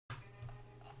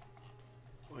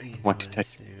What do you Want to want to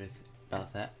touch? say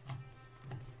about that?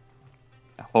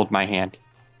 Hold my hand.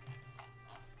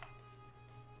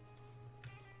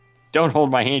 Don't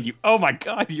hold my hand, you. Oh my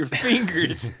god, your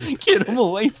fingers! Get them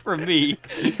away from me!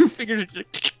 Your fingers are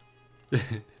just.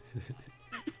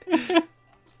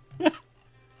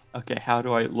 Okay, how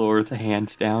do I lower the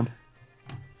hands down?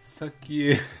 Fuck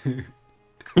you.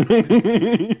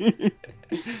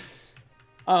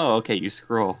 Oh, okay, you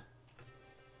scroll.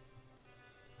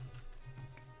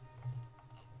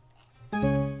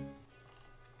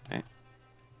 Okay.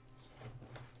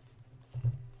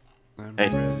 I'm Hey.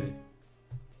 ready.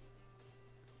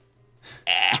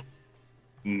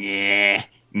 Yeah,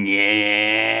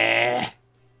 yeah.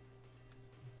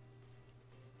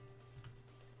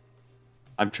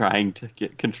 I'm trying to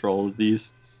get control of these.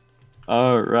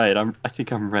 All right, I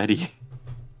think I'm ready.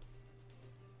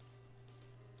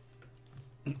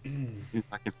 See if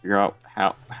I can figure out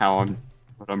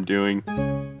what I'm doing.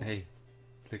 Hey,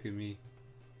 look at me.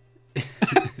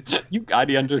 You got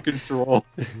it under control.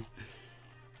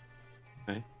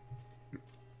 Okay.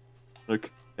 Look,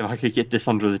 if I could get this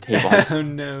under the table. Oh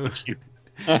no.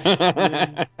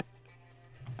 Alright,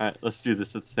 let's do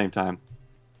this at the same time.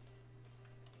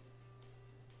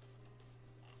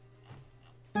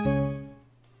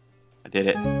 I did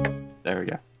it. There we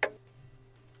go.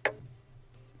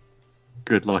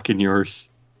 Good luck in yours.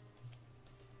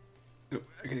 Oh,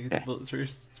 I gotta get Okay. the bullets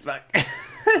first. Fuck.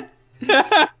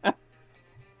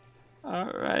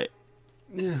 Alright.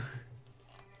 Yeah.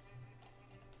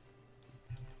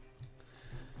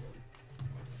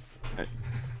 Alright.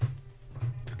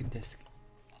 Fucking desk.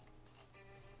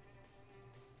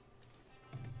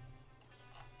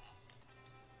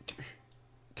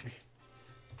 Come here.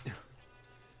 No.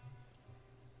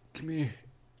 Come here.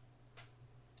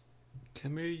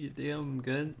 Come here, you damn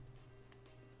gun.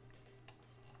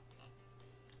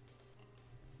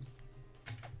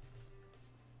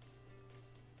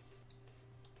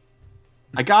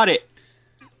 I got it!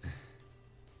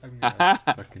 I'm gonna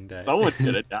fucking die. Someone's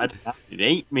gonna die. It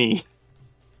ain't me.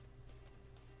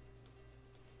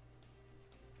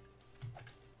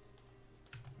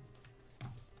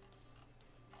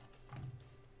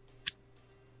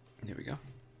 Here we go.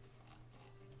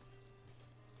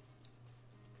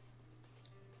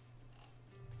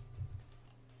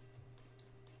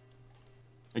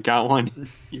 I got one.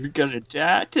 You're gonna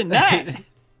die tonight.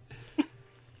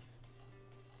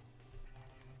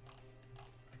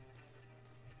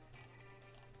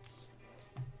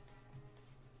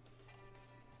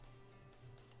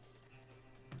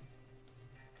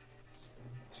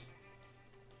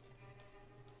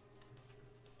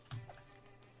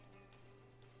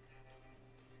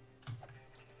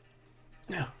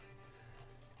 No.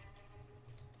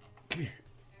 Come here.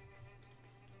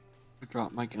 I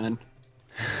dropped my gun.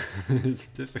 It's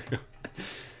difficult.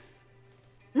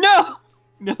 No!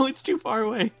 No, it's too far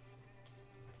away.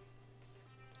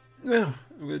 No,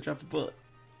 I'm gonna drop the bullet.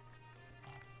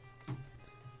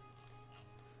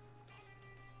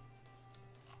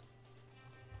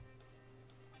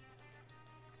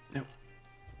 No.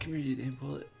 Come here, you damn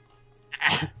bullet.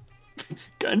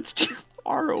 Gun's too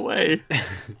far away.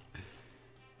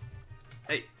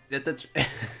 Hey, that's.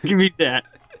 Give me that.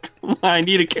 Come on, I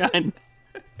need a gun.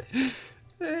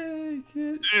 Hey,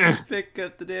 kid. Pick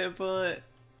up the damn bullet.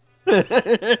 This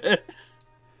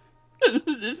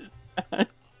is bad.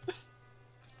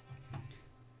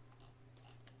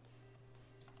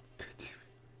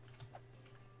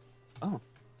 Oh.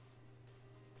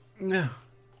 No.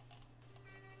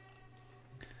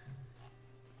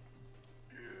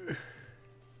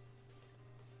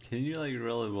 Can you like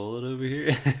roll a bullet over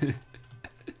here?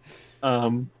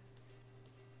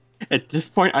 At this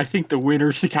point, I think the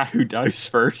winner's the guy who dies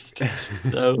first.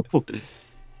 So,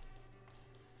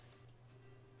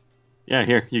 yeah,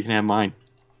 here, you can have mine.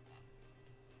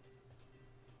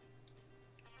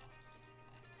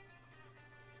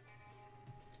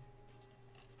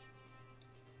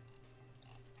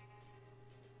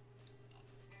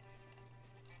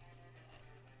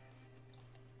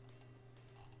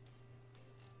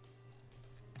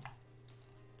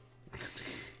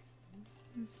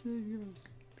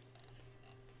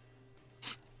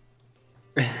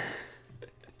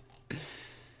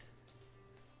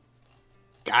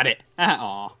 Got it.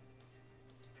 Aw.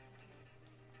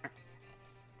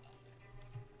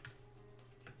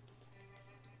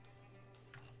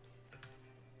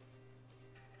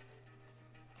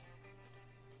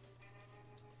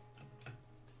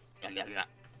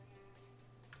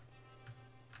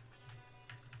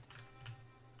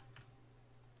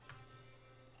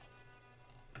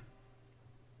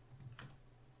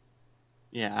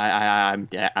 Yeah. Yeah, I'm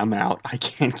dead. I'm out. I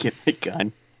can't get the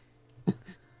gun.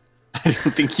 I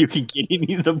don't think you can get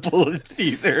any of the bullets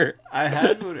either. I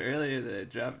had one earlier that I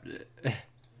dropped it.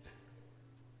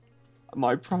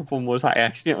 My problem was I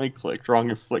accidentally clicked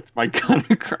wrong and flicked my gun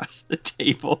across the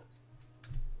table.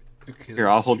 Okay, Here,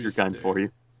 I'll let's hold your gun restart. for you.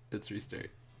 Let's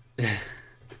restart.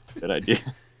 Good idea.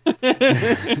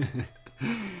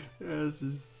 This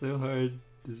is so hard.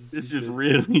 This is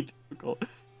really difficult.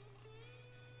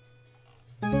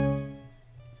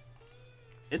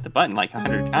 Hit the button like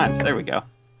 100 times. There we go.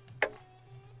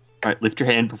 Alright, lift your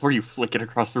hand before you flick it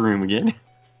across the room again.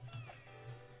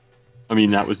 I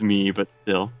mean, that was me, but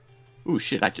still. Ooh,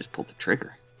 shit, I just pulled the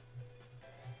trigger.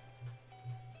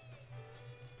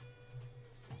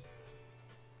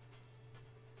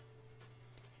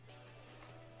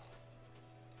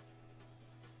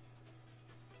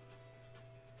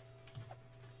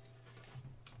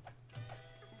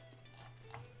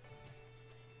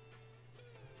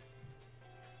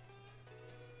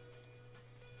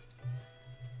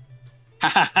 Ha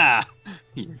ha ha!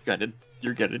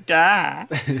 You're gonna die.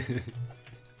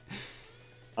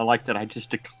 I like that I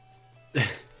just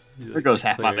there goes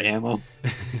half my ammo.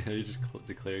 You just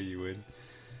declare you win.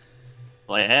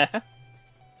 Yeah.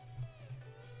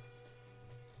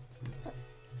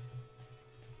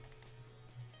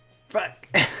 Fuck!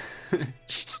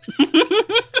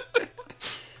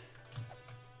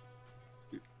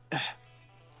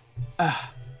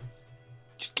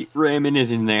 Just keep ramming it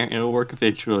in there. It'll work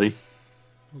eventually.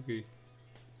 Okay.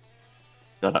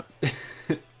 Shut up.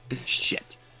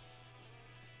 Shit.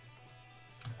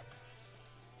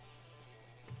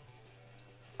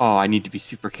 Oh, I need to be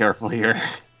super careful here.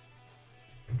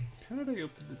 How did I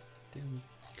open the damn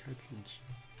cartridge?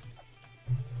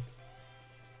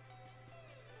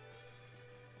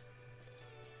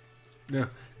 No.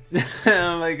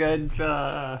 Oh my god,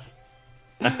 Josh.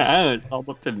 It's all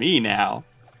up to me now.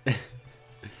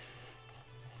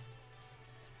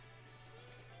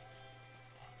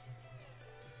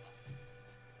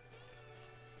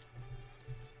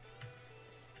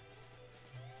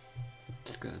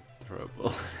 Just gonna throw a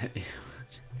bullet at you.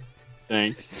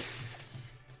 Thanks.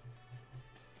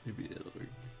 Maybe it'll work.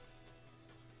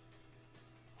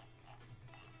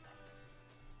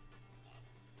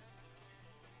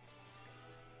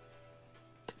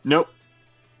 Nope.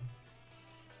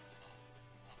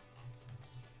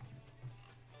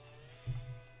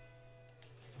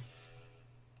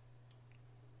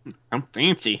 I'm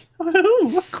fancy.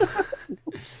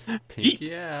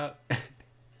 Pinky out.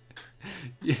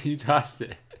 You tossed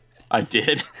it. I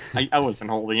did. I wasn't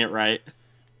holding it right.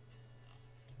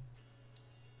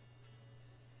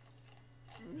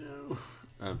 No.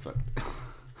 I'm fucked.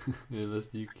 Unless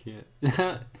you can't.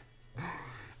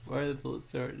 Why are the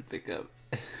bullets so hard to pick up?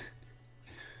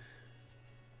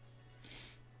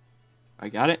 I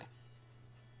got it.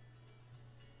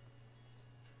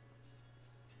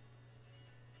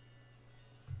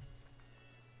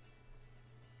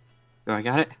 Do I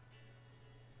got it?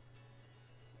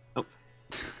 Nope.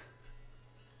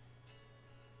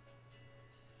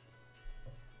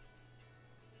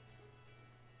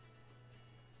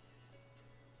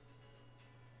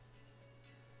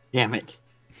 Damn it.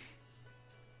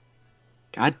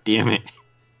 God damn it.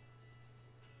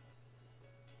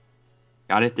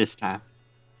 Got it this time.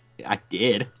 I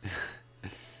did.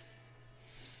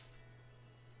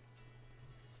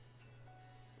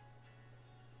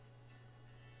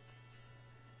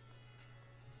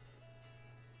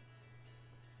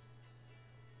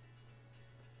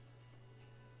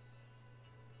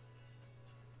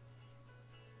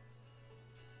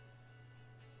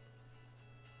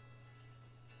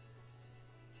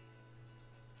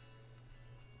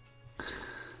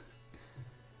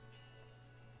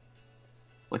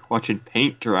 Like watching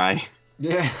paint dry.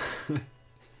 Yeah.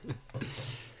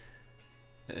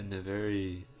 In a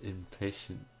very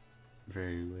impatient,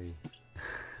 very way.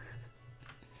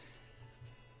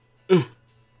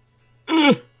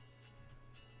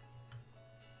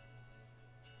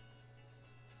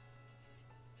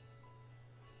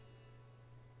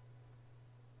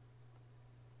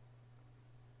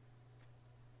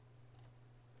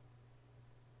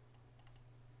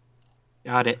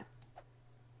 Got it.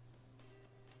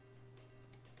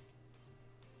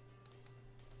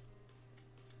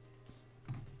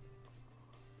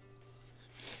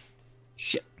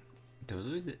 Shit. Don't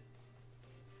lose it.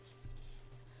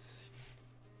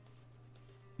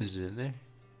 Is it in there?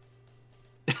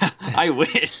 I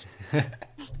wish.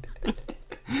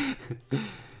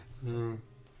 Mm.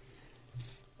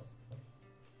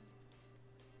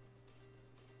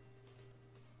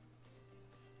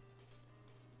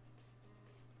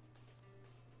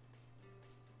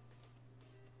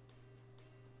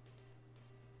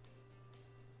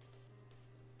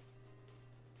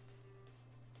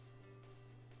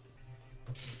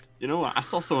 You know what? I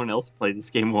saw someone else play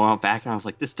this game a while back, and I was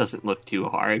like, this doesn't look too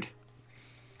hard.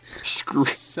 Screw.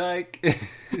 Psych.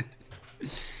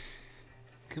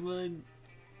 Come on.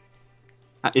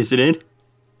 Is it in?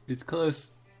 It's close.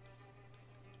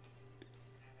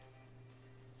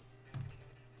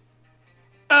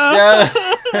 Yeah.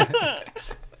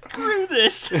 Screw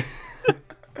this.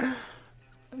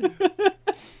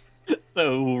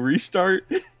 So we'll restart.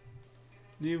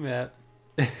 New map.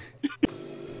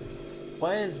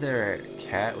 Why is there a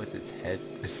cat with its head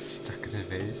stuck in a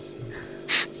vase?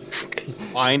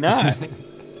 Why not?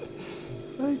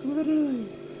 Like, literally.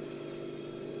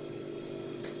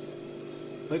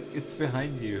 Look, it's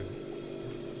behind you.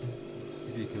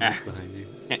 If you can look behind you.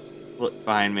 Can't look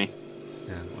behind me.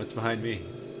 Yeah, what's behind me?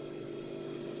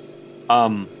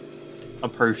 A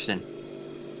person.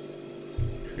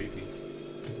 Creepy.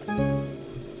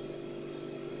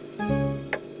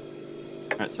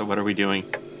 Alright, so what are we doing?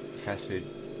 Fast food.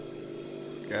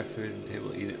 Grab food and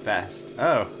table, eat it fast.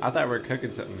 Oh, I thought we were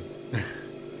cooking something.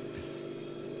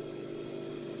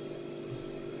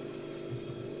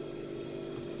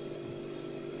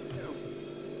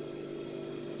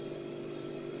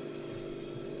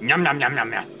 Yum yum yum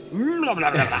yum yum. Blah,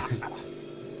 blah, blah, blah.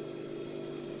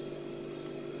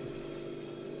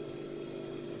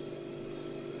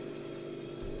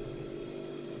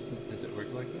 Does it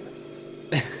work like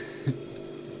that?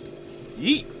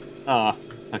 Yeet. Ah,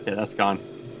 okay, that's gone.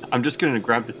 I'm just gonna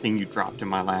grab the thing you dropped in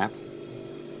my lap.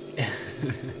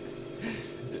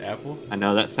 The apple? I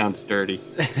know that sounds dirty.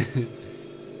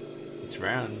 It's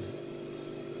round.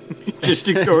 Just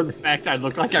ignore the fact I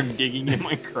look like I'm digging in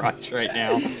my crotch right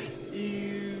now.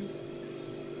 Ew.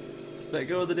 Let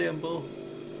go of the damn bull.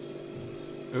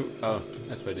 Oh,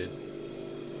 that's what I did.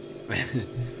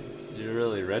 You're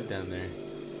really red down there.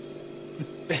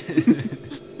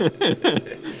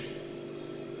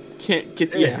 Can't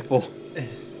get the apple.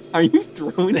 Are you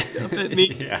throwing stuff at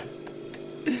me? Yeah.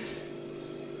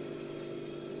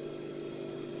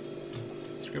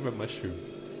 Let's grab a mushroom.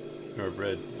 Or a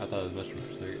bread. I thought it was mushroom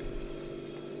for a second.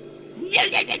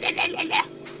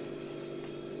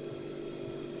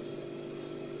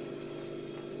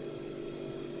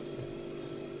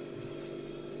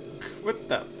 What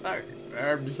the fuck?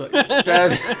 I'm just like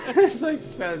spazzing. It's like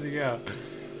spazzing out.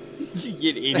 Did you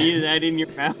get any of that in your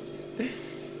mouth?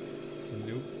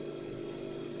 Nope.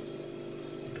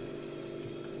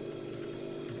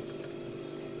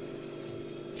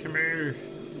 Come here.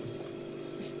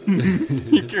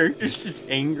 Your character's just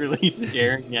angrily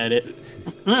staring at it.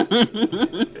 I'm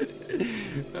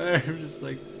just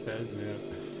like spazzing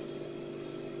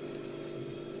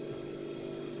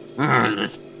out.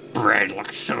 This bread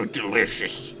looks so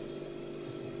delicious.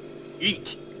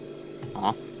 Eat.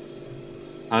 Aw.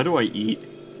 How do I eat?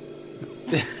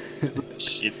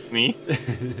 Shit me. I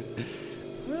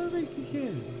don't think you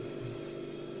can.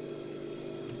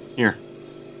 Here,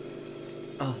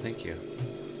 Oh, thank you.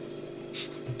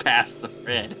 pass the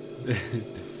bread.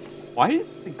 Why is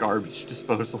the garbage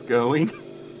disposal going? 'Cause-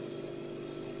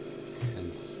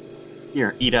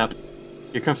 Here, eat up.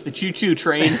 Here comes the choo-choo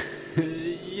train.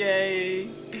 Yay!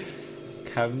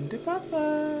 Come to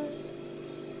Papa!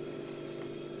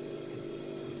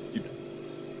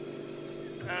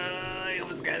 I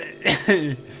almost got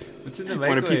it. What's in the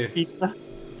Want a piece microwave? of pizza?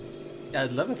 Yeah,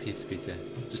 I'd love a piece of pizza.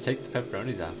 Just take the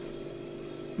pepperonis off.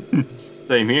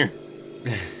 Same here.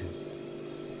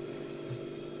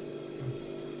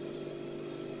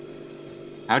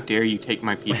 How dare you take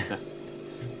my pizza?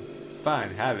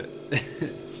 Fine, have it.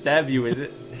 Stab you with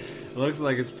it. It looks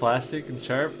like it's plastic and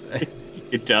sharp.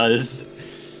 It does.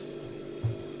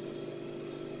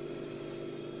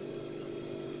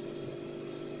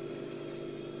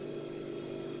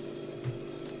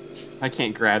 I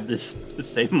can't grab this to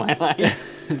save my life.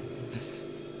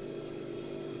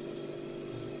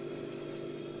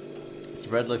 This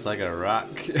bread looks like a rock.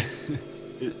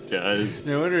 It does.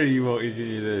 No wonder you won't eat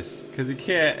any of this, because you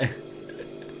can't.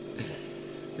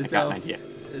 I got an idea.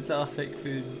 It's all fake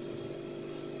food.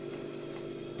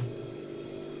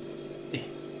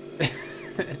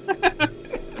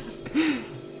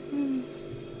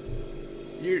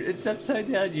 It's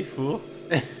upside down, you fool.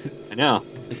 I know.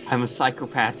 I'm a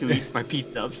psychopath who eats my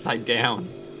pizza upside down.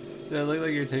 It look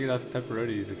like you're taking off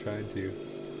pepperonis or trying to.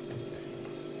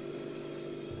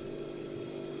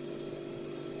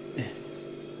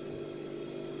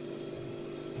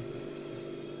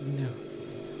 No.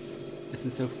 This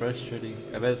is so frustrating.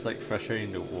 I bet it's like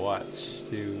frustrating to watch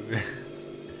too.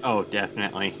 Oh,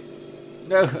 definitely.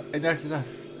 No, I knocked it off.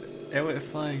 It went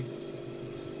flying.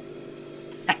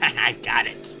 I got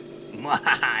it.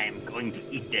 I'm going to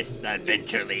eat this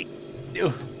eventually.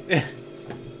 No.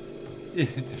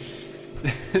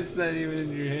 It's not even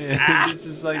in your hand. It's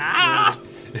just like.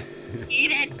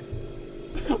 Eat it!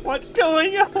 What's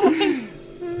going on?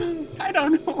 I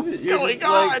don't know what's You're going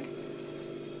just, on.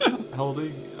 like,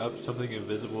 holding up something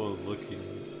invisible and looking.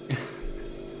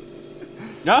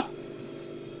 No?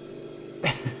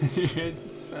 Your hand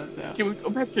just found out. Can we go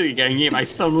back to the game? I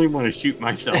suddenly want to shoot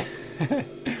myself.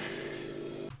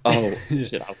 Oh,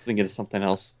 shit, I was thinking of something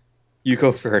else. You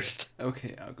go first.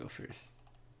 Okay, I'll go first.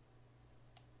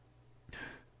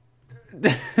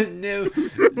 No,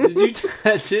 did you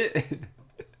touch it?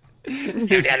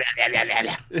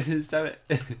 Stop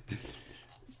it.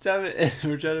 Stop it.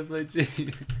 We're trying to play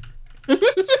G.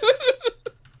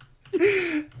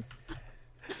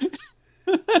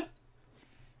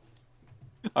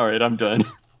 Alright, I'm done.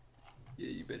 Yeah,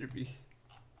 you better be.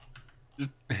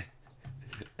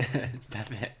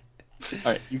 Stop it.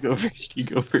 Alright, you go first. You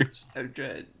go first. I'm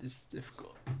trying. It's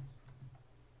difficult.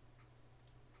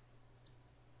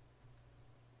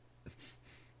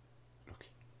 Okay.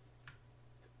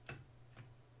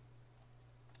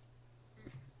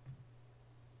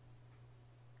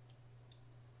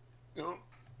 No.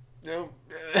 No.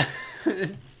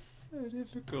 It's so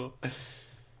difficult.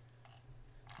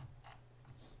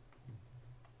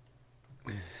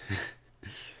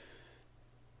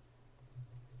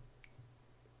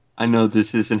 I know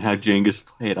this isn't how Jenga's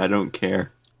played. I don't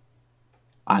care.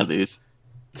 I lose.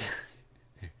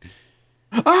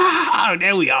 Ah,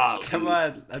 there we are. Come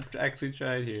on, I'm actually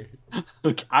trying here.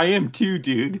 Look, I am too,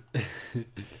 dude.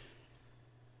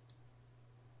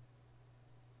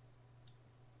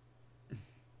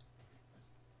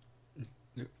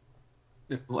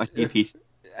 Oh, I see a piece.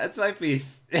 That's my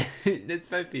piece.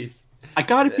 That's my piece. I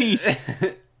got a piece.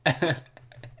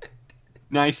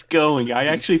 Nice going. I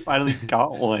actually finally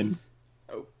got one.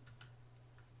 Oh.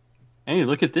 Hey,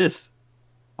 look at this.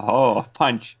 Oh,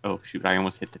 punch. Oh, shoot, I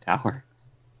almost hit the tower.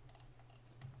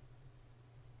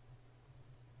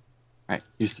 Alright,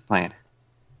 here's the plan.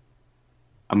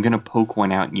 I'm gonna poke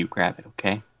one out and you grab it,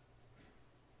 okay?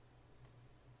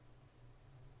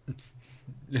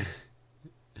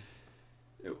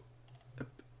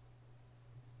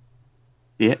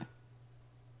 See it?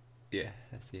 Yeah,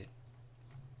 I see it.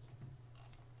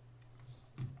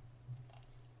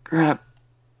 Crap.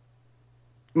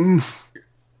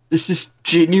 This is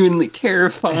genuinely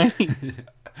terrifying.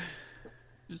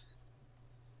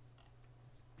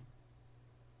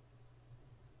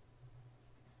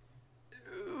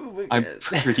 Oh my I'm God.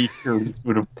 pretty sure this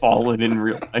would have fallen in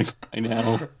real life by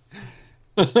now.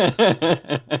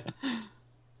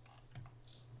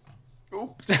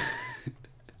 Oops.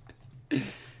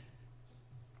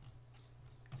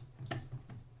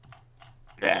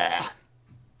 Ah,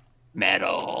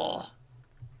 metal.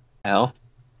 Hell.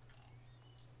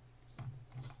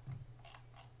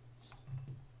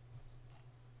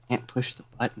 Can't push the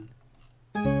button.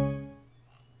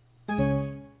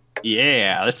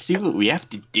 Yeah, let's see what we have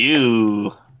to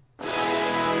do.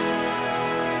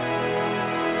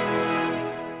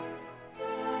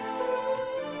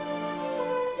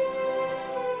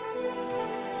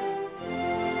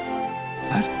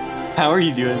 What? How are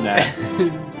you doing that?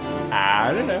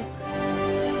 I don't know.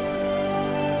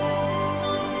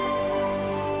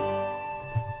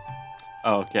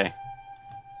 Oh, okay.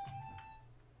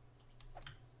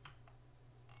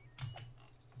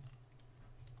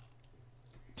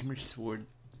 Give me your sword.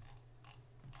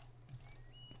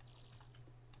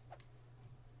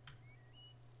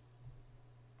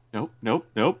 Nope, nope,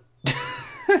 nope.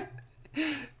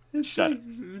 It's Shut like,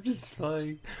 I'm just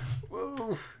flying.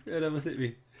 Whoa! That almost hit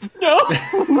me. No!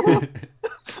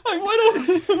 I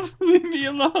want to leave me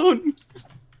alone.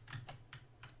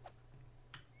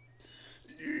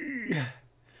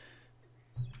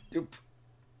 Doop.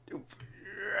 Doop.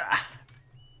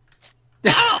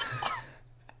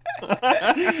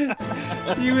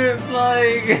 You went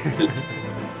flying.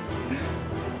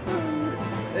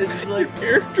 It's like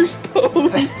Character's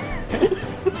pose.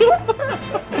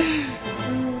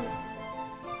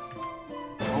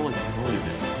 Holy moly.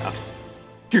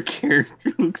 Your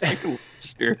character looks like a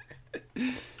witcher.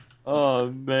 Oh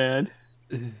man.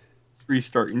 Let's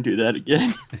restart and do that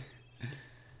again.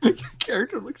 Your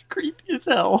character looks creepy as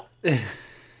hell. This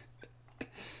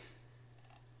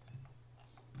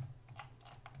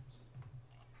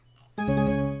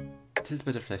is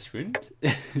but a flesh wound.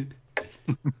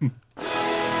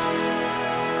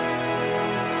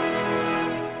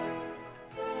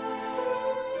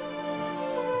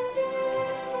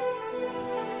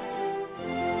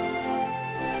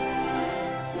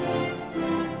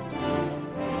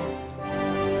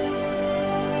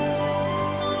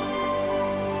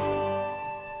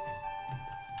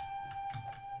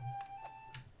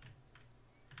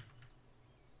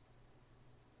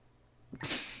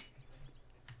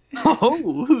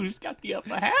 Oh, who's got the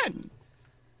upper hand?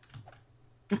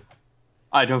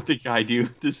 I don't think I do.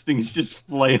 This thing's just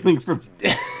flailing from.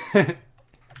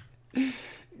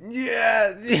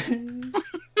 Yeah.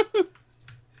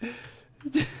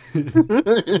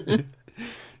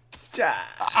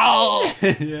 Oh!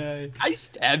 Yeah. I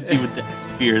stabbed you with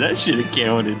that spear. That should have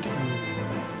counted.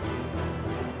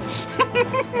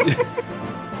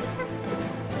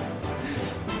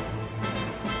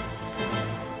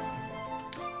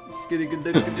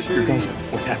 Here goes.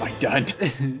 What have I done?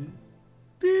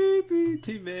 Beep, beep,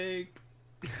 teammate.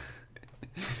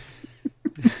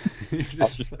 I'll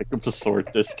just pick up the sword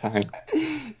this time.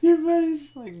 Your body's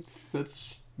just like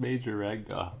such major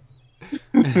ragdoll.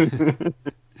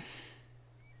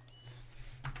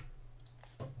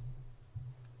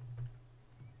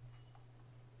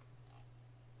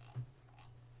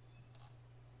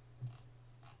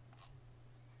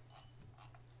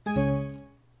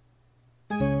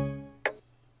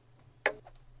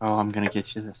 Oh, I'm gonna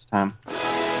get you this time.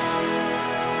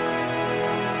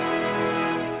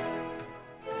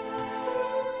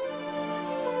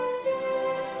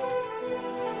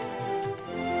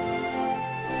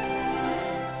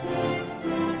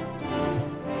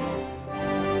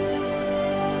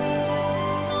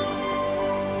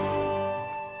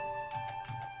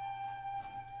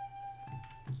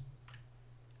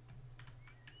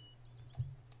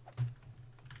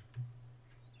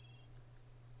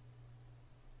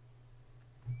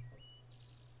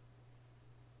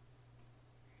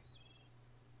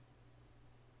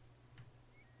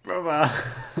 Brother,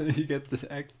 you get this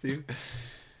axe too.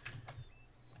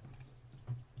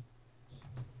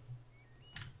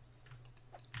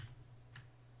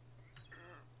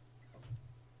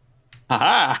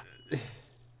 Haha!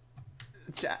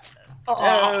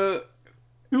 Oh.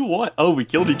 Who won? Oh, we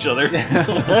killed each other.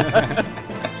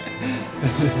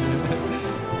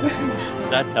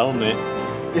 That helmet.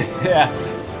 Yeah.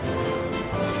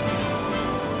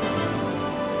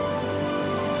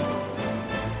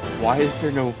 Why is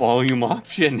there no volume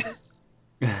option?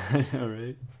 I know,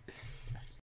 right?